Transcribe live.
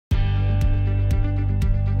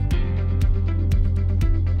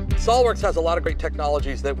Solidworks has a lot of great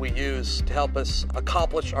technologies that we use to help us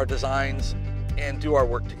accomplish our designs and do our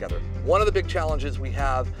work together. One of the big challenges we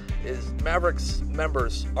have is Mavericks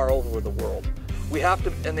members are all over the world. We have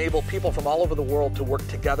to enable people from all over the world to work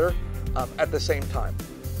together at the same time.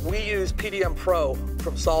 We use PDM Pro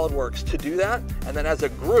from Solidworks to do that, and then as a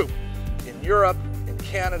group in Europe, in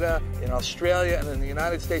Canada, in Australia, and in the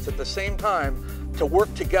United States at the same time to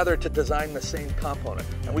work together to design the same component.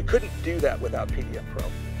 And we couldn't do that without PDM Pro.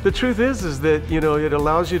 The truth is that, it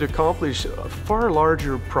allows you to accomplish far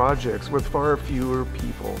larger projects with far fewer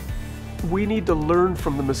people. We need to learn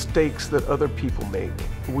from the mistakes that other people make.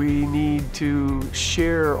 We need to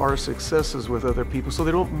share our successes with other people so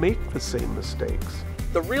they don't make the same mistakes.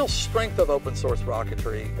 The real strength of open source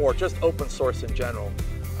rocketry, or just open source in general,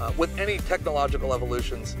 with any technological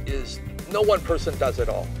evolutions, is no one person does it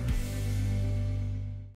all.